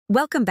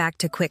Welcome back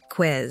to Quick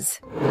Quiz.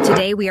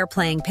 Today we are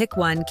playing Pick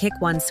One, Kick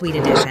One Sweet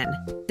Edition.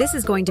 This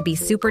is going to be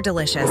super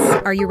delicious.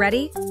 Are you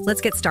ready?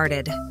 Let's get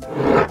started.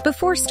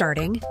 Before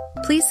starting,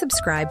 please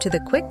subscribe to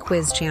the Quick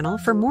Quiz channel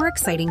for more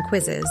exciting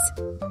quizzes.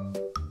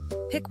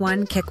 Pick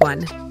one, kick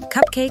one.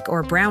 Cupcake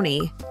or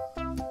brownie?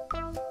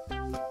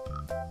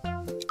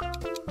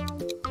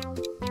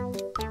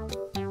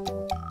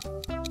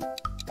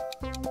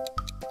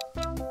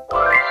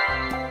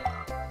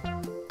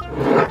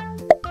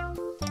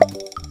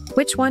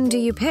 Which one do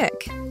you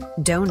pick?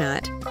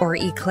 Donut or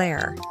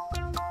eclair?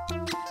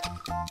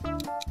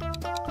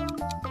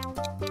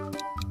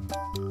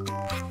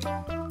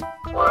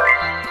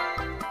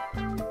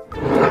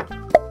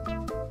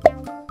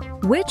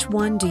 Which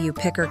one do you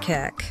pick or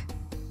kick?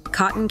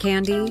 Cotton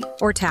candy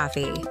or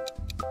taffy?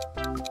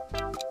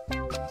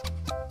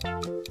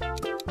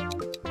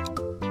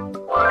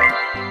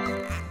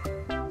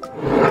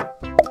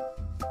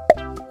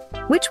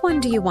 Which one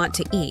do you want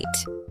to eat?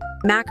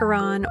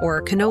 Macaron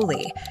or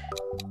cannoli?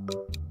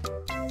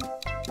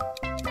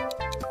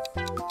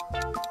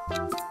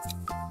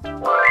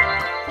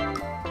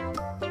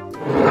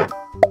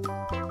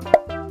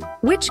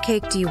 Which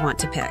cake do you want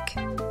to pick?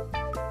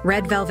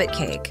 Red velvet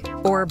cake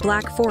or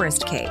black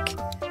forest cake?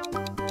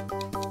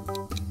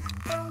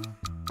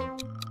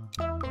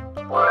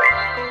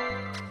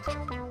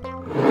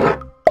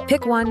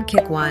 Pick one,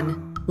 kick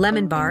one.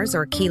 Lemon bars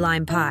or key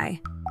lime pie?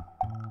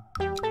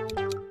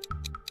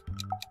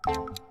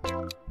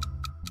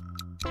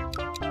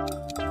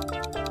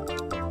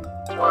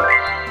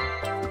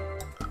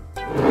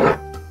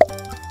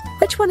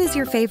 Which one is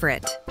your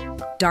favorite?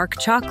 Dark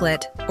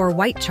chocolate or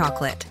white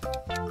chocolate?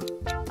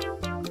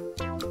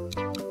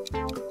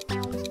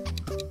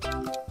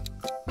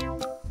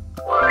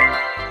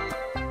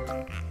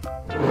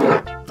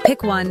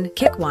 Pick one,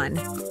 kick one.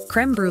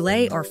 Creme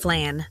brulee or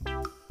flan?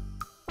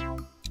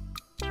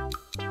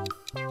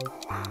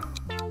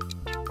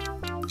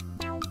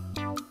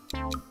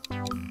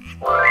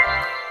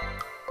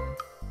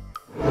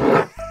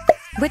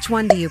 Which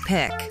one do you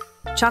pick?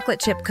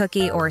 Chocolate chip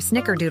cookie or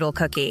snickerdoodle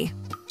cookie?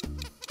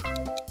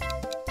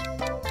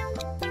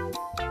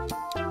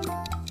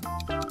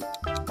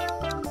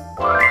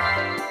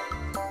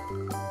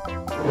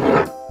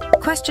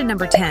 Question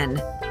number 10.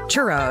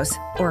 Churros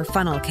or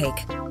funnel cake?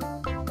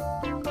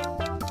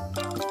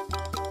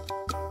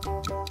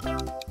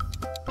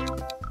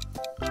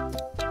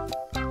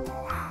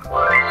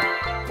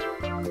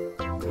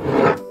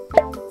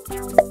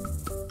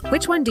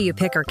 Which one do you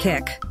pick or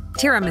kick?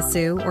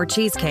 Tiramisu or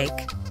cheesecake?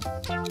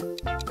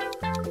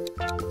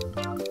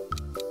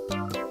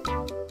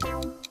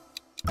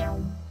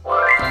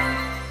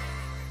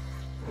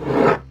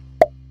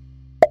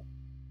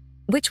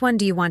 Which one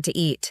do you want to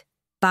eat?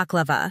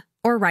 Baklava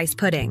or rice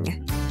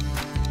pudding?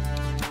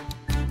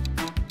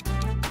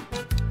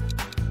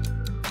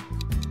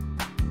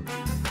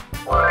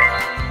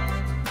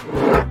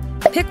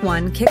 Pick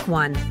one, kick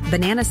one.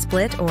 Banana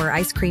split or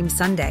ice cream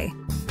sundae?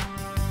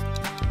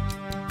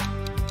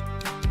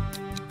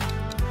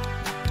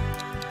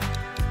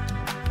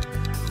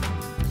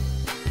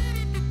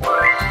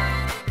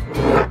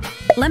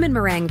 Lemon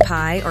meringue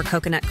pie or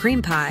coconut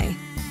cream pie?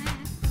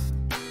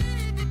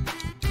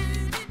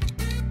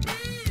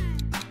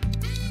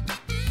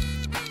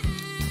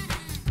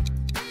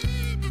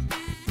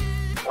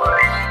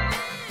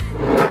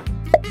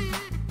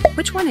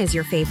 Which one is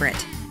your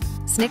favorite?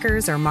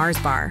 Snickers or Mars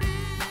bar?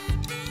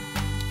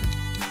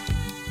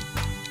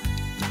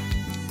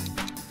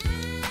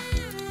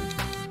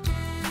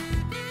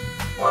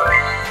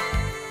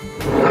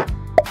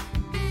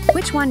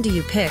 Which one do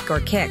you pick or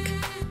kick?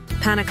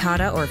 Panna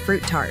cotta or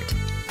fruit tart?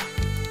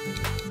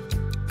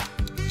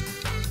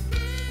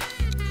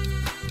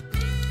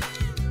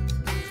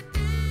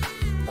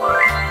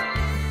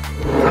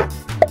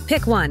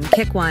 Pick one,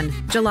 kick one.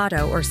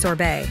 Gelato or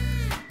sorbet?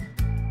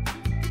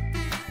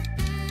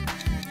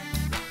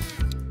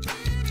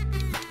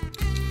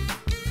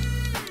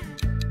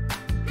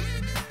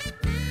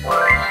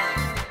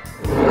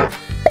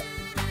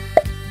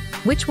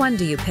 Which one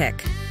do you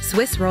pick?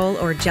 Swiss roll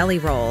or jelly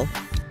roll?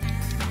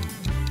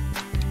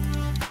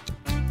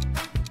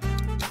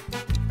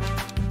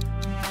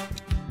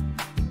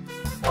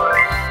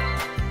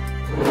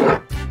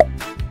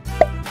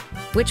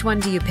 Which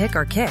one do you pick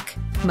or kick?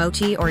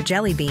 Mochi or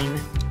jelly bean?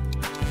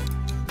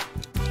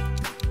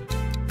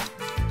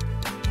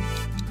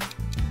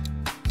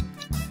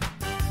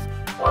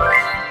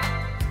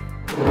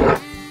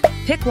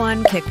 Pick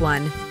one, kick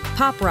one.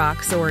 Pop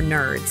rocks or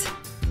nerds?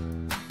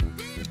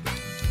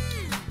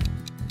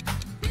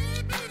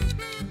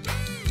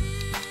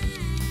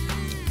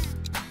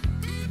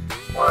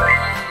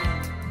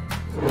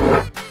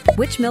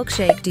 Which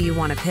milkshake do you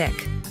want to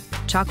pick?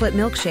 Chocolate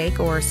milkshake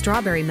or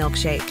strawberry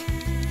milkshake?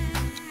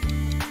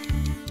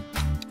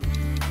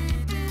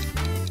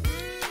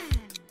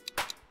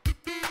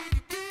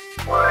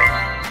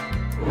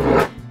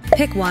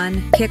 Pick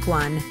one, kick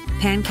one.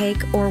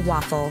 Pancake or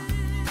waffle?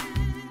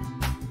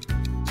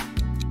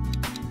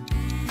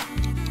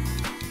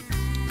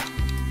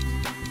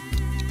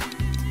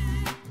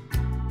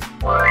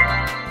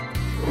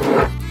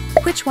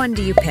 Which one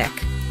do you pick?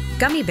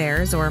 Gummy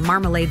bears or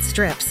marmalade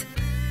strips?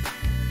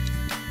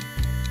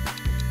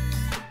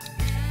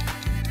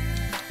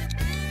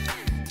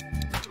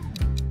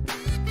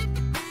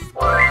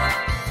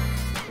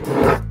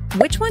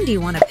 Which one do you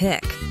want to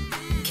pick?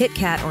 Kit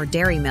Kat or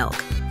Dairy Milk?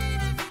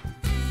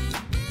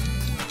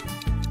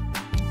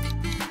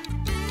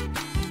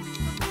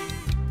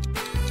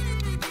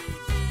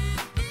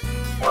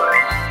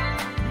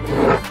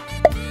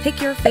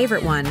 Pick your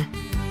favorite one.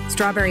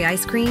 Strawberry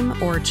ice cream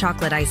or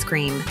chocolate ice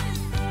cream?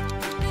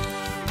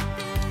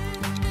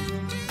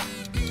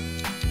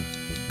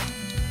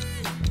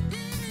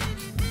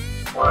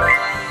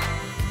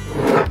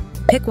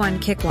 Pick one,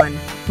 kick one.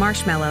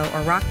 Marshmallow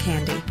or rock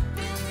candy?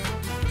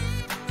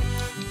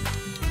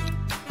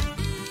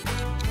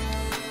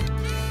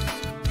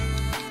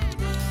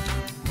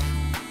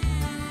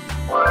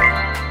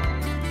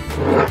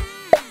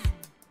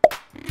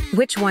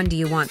 Which one do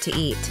you want to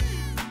eat?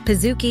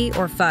 Pizookie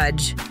or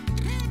fudge?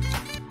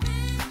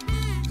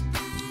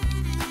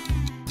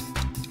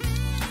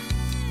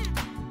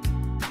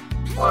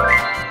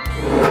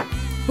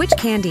 Which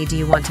candy do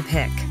you want to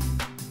pick?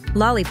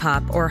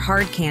 Lollipop or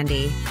hard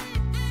candy?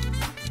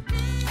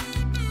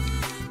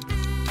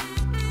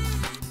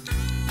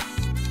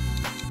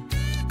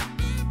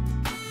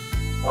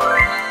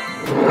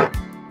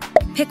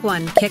 Pick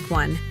one, kick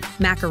one.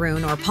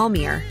 Macaroon or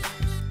palmier?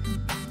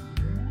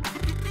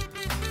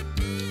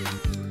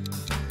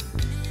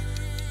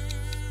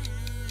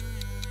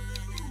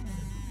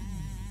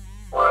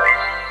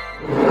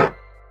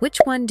 Which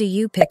one do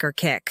you pick or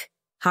kick?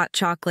 Hot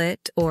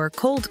chocolate or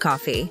cold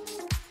coffee?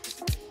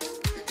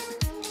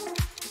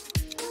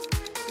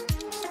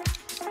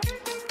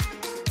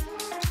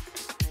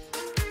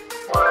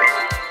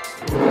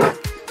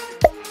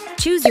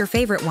 Choose your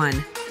favorite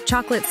one,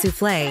 chocolate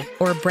souffle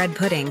or bread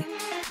pudding.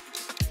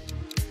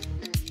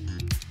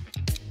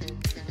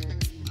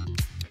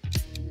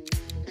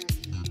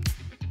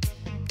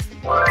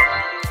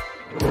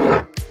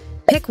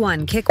 Pick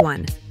one, kick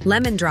one,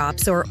 lemon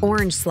drops or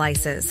orange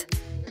slices.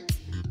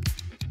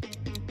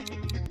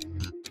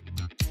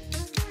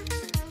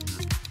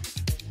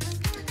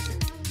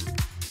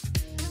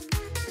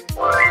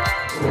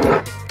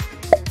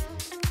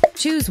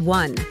 Choose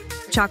one,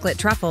 chocolate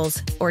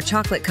truffles or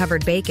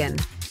chocolate-covered bacon.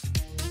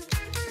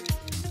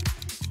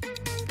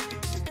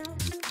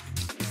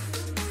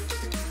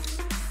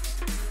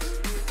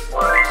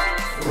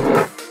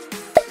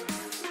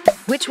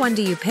 Which one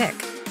do you pick?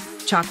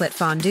 Chocolate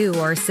fondue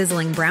or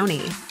sizzling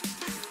brownie?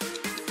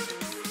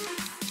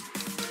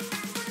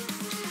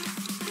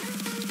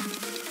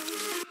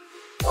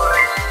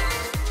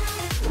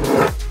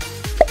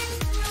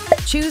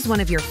 Choose one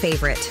of your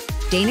favorite,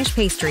 Danish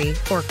pastry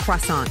or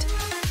croissant.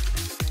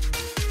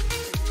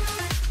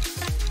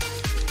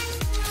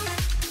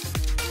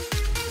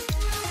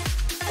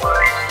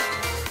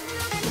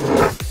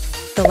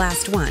 The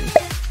last one,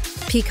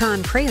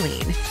 pecan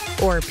praline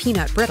or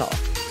peanut brittle.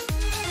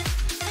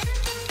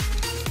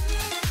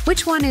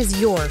 Which one is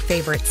your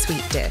favorite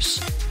sweet dish?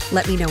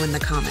 Let me know in the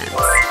comments.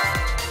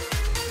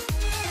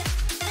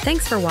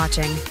 Thanks for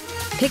watching.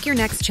 Pick your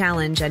next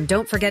challenge and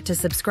don't forget to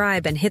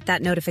subscribe and hit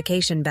that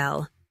notification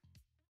bell.